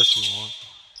putting pressure on.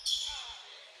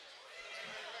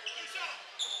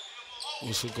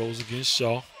 Whistle goes against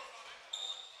Shaw.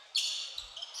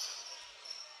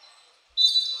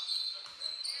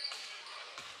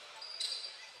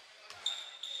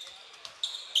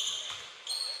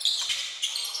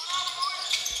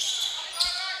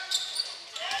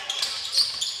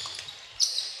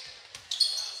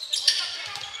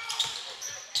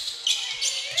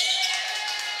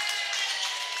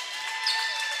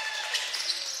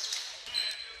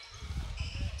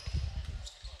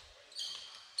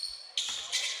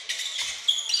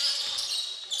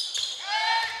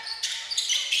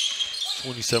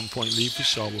 .7 lead for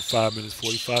Shaw with 5 minutes,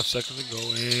 45 seconds to go.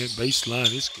 And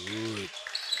baseline is good.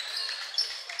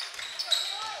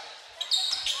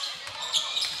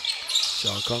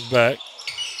 Shaw comes back.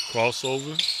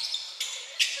 Crossover.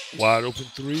 Wide open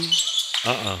three.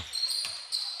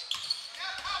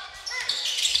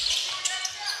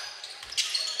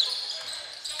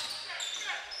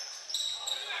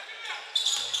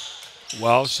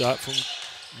 Wild shot from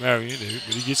Marion,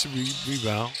 but he gets a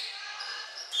rebound.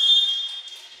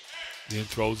 Then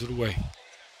throws it away.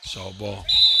 Shaw ball.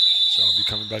 Shaw be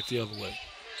coming back the other way.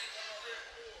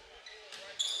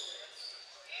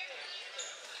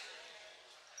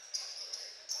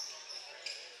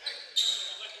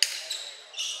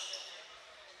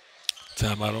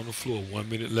 Timeout on the floor. 1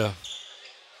 minute left.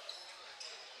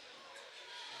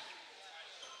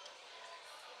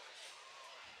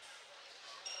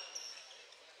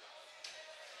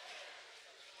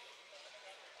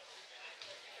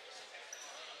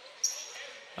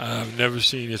 I've never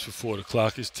seen this before. The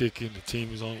clock is ticking.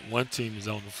 One team is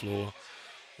on the floor.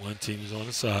 One team is on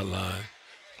the sideline.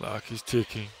 Clock is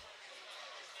ticking.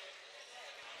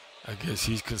 I guess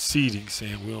he's conceding,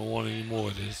 saying we don't want any more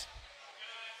of this.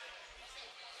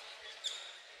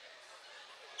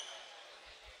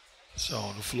 Shaw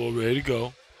on the floor, ready to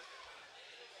go.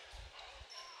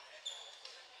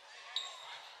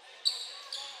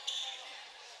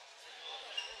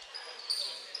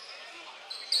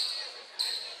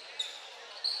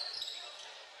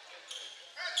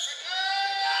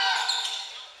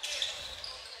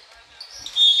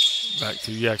 Back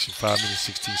to the action. 5 minutes,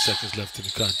 16 seconds left in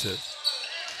the contest.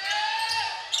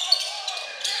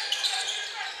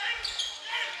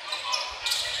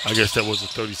 I guess that was a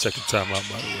 30-second timeout,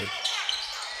 by the way.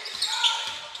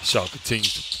 Shaw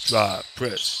continues to drive,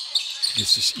 press.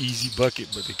 Gets this easy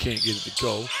bucket, but they can't get it to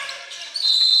go.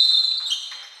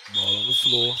 Ball on the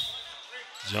floor.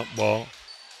 Jump ball.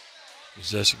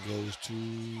 Possession goes to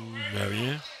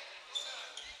Marion.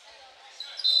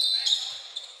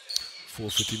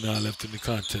 4:59 left in the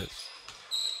contest.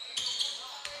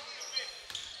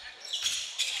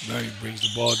 Marion brings the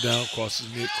ball down, crosses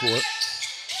midcourt.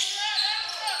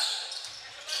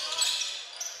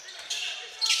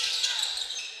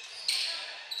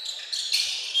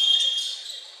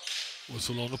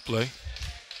 Whistle on the play.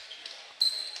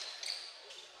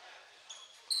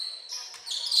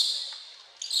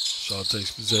 Shaw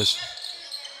takes possession.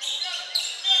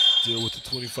 Still with the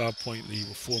 25-point lead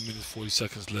with 4 minutes, 40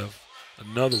 seconds left.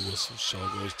 Another whistle. Shaw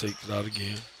goes, takes it out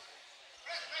again.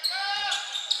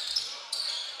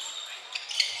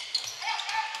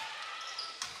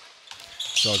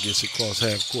 Shaw gets it across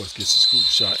half court, gets a scoop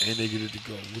shot, and they get it to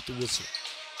go with the whistle.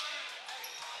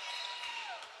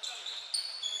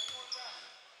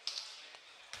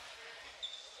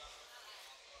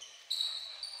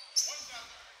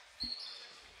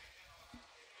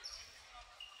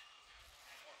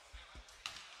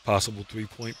 Possible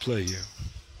three-point play here.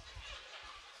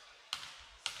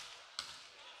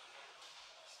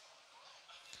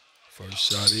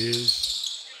 First shot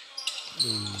is,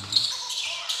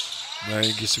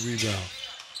 Marion gets a rebound.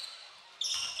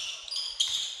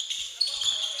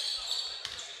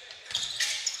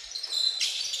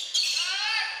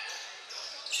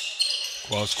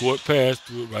 Cross-court pass,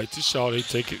 threw it right to Shaw. They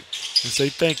take it and say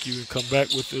thank you and come back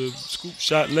with the scoop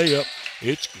shot layup.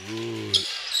 It's good.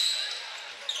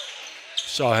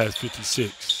 Shaw has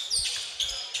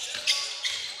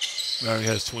 56. Marion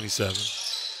has 27.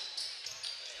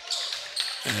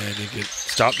 And they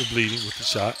stop the bleeding with the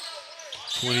shot.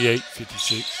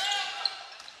 28-56.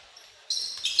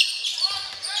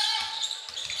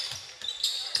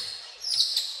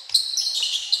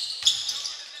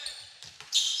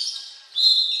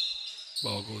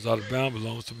 Ball goes out of bounds,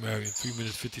 belongs to Marion. 3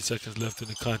 minutes, 50 seconds left in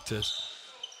the contest.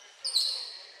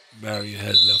 Marion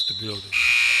has left the building.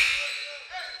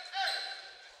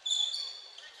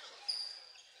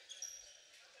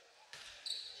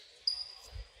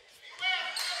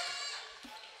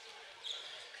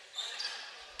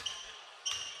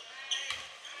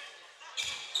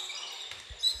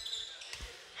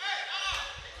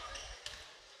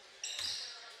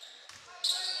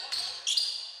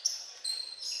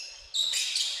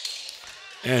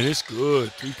 And it's good.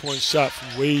 3-point shot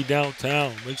from way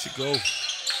downtown. Makes it go.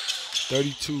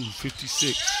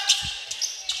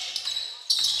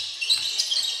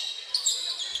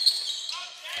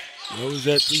 32-56. Where was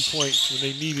that 3 points when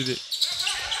they needed it?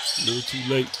 A little too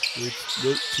late.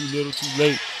 Little too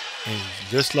late. And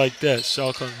just like that,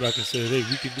 Shaw comes back and says, hey,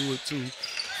 we can do it too.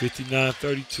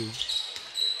 59-32.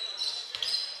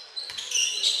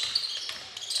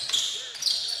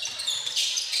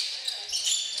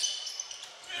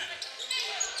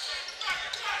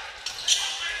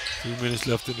 Three minutes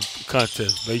left in the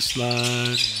contest.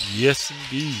 Baseline, yes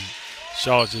indeed.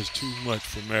 Shaw just too much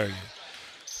for Marion.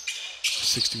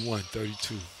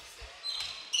 61-32.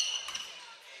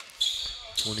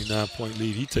 29-point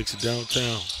lead. He takes it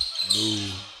downtown.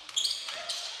 No.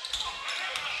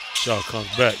 Shaw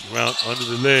comes back around under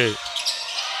the leg.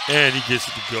 And he gets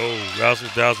it to go.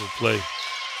 Razzle-dazzle play.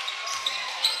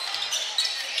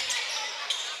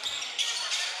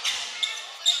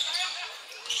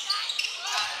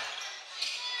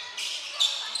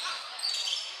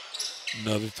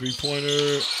 Another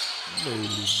three-pointer. No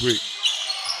brick.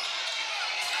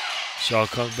 Shaw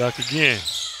comes back again.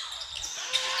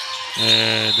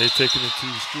 And they're taking it to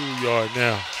the schoolyard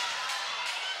now.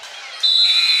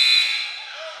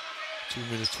 2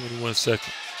 minutes, 21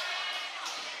 seconds.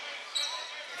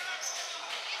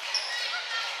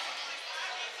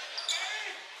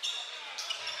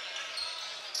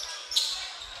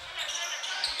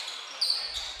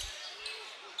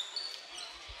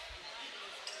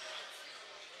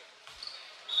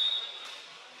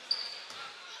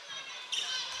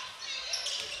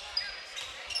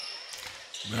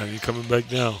 Marion coming back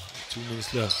down. 2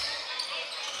 minutes left.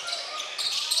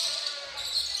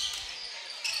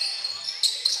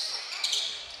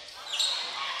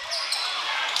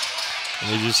 And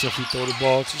they just simply throw the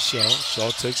ball to Shaw. Shaw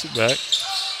takes it back.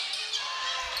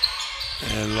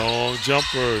 And long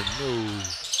jumper. No.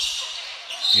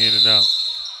 In and out.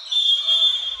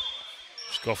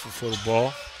 Scuffle for the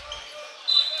ball.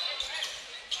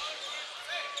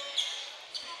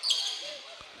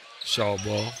 Shaw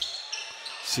ball.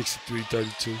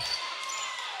 63-32.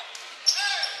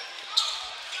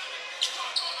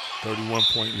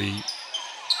 31-point lead.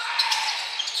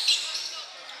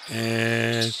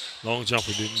 And long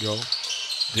jumper didn't go.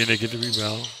 Then they get the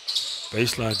rebound.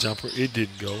 Baseline jumper, it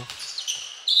didn't go.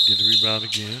 Get the rebound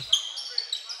again.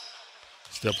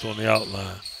 Stepped on the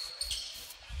outline.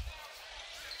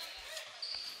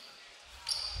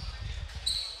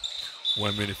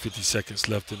 One minute, 50 seconds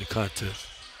left in the contest.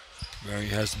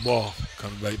 Marion has the ball,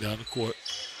 coming back down the court.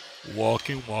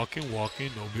 Walking, no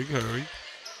big hurry.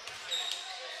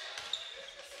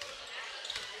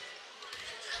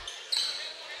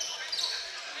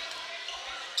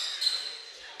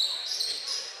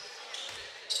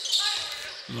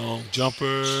 Long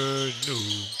jumper, no.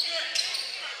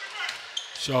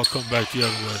 Shaw come back the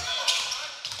other way.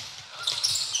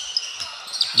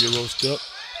 Euro step,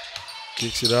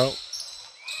 kicks it out.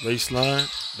 Baseline,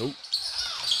 nope.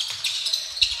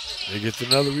 They get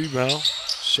another rebound.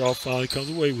 Shaw finally comes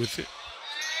away with it.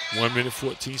 1 minute,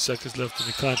 14 seconds left in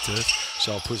the contest.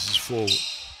 Shaw pushes forward.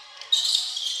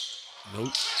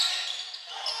 Nope.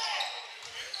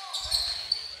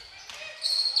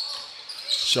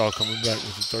 Shaw coming back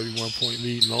with a 31-point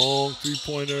lead. Long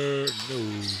three-pointer.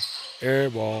 No. Air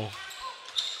ball.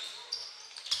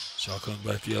 Shaw comes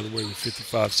back the other way with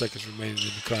 55 seconds remaining in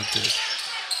the contest.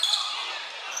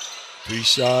 Three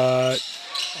shot.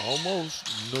 Almost.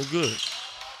 No good.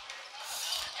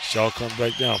 Shaw comes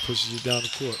back down. Pushes it down the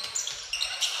court.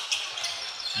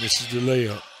 Misses the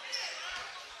layup.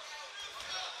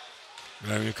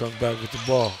 Marion comes back with the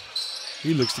ball.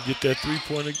 He looks to get that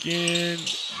three-point again.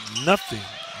 Nothing.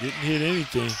 Didn't hit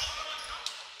anything.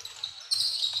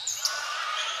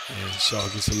 And Shaw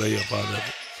gets a layup out of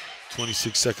it.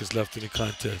 26 seconds left in the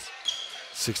contest.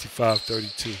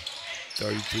 65-32.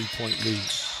 33-point lead.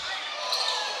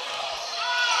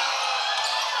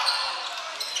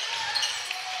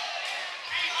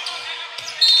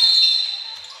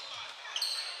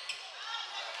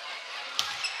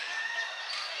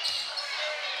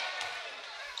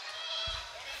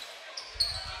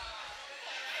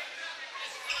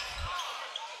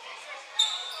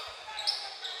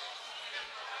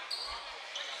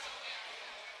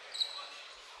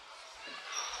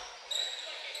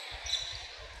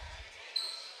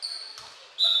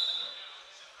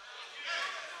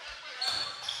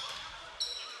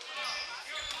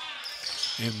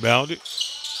 Inbounded.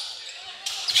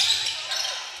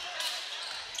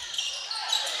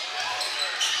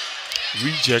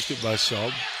 Rejected by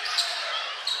Shaw.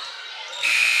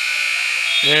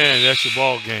 And that's your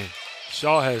ball game.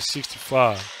 Shaw has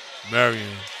 65.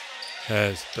 Marion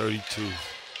has 32.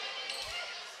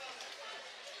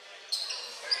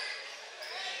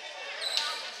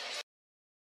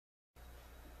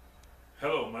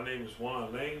 Hello, my name is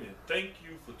Juan Lane, and thank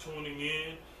you for tuning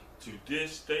in to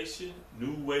this station,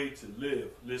 New Way to Live.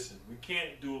 Listen, we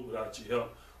can't do it without your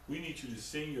help. We need you to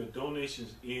send your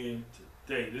donations in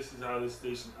today. This is how this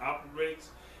station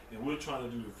operates, and we're trying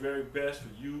to do the very best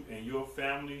for you and your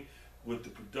family with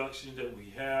the production that we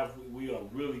have. We are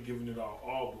really giving it our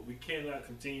all, but we cannot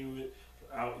continue it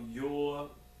without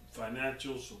your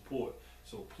financial support.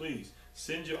 So please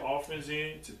send your offerings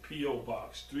in to P.O.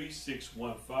 Box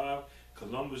 3615,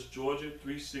 Columbus, Georgia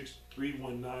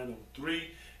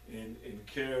 3631903, in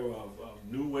care of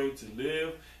New Way to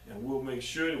Live, and we'll make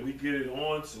sure that we get it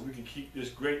on so we can keep this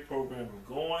great program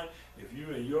going. If you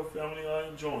and your family are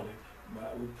enjoying it,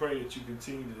 we pray that you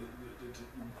continue we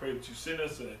pray that you send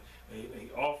us an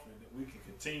offering that we can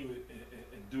continue it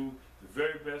and do the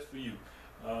very best for you.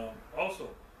 Also,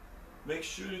 make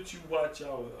sure that you watch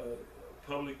our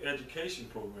public education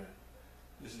program.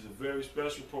 This is a very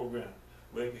special program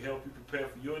where it can help you prepare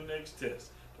for your next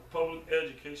test. The public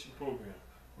education program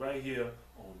right here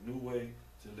on New Way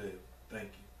to Live. Thank you.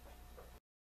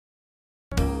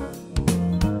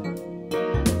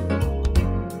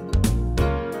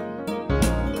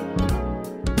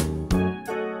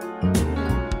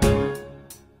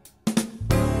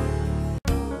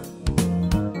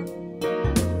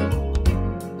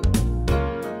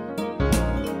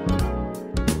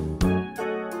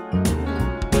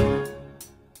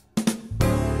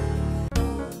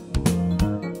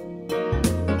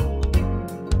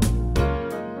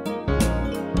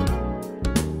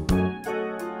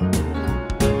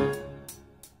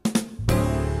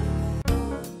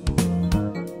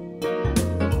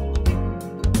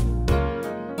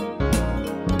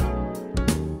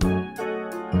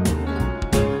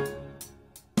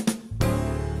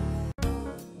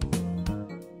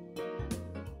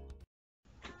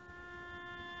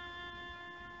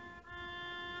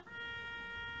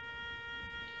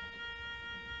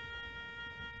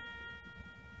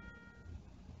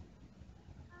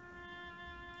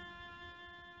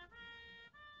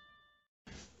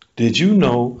 Did you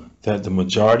know that the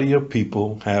majority of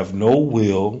people have no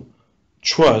will,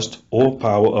 trust, or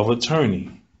power of attorney?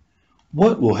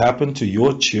 What will happen to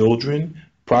your children,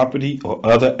 property, or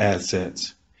other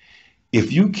assets?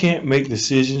 If you can't make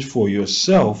decisions for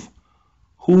yourself,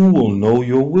 who will know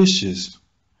your wishes?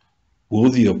 Will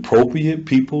the appropriate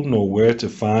people know where to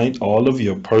find all of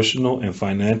your personal and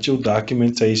financial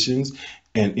documentations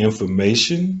and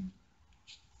information?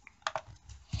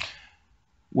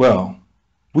 Well,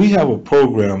 we have a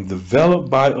program developed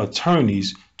by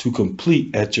attorneys to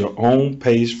complete at your own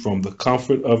pace from the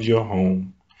comfort of your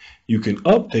home. You can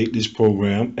update this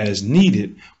program as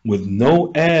needed with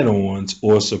no add-ons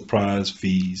or surprise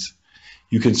fees.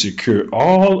 You can secure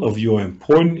all of your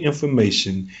important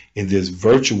information in this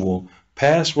virtual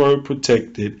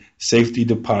password-protected safety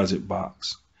deposit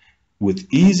box with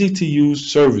easy-to-use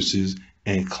services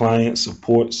and client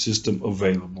support system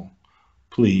available.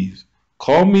 Please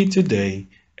call me today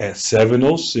at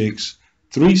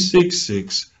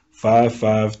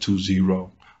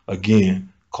 706-366-5520. Again,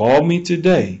 call me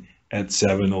today at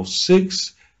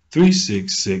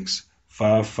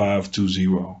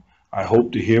 706-366-5520. I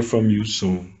hope to hear from you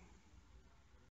soon.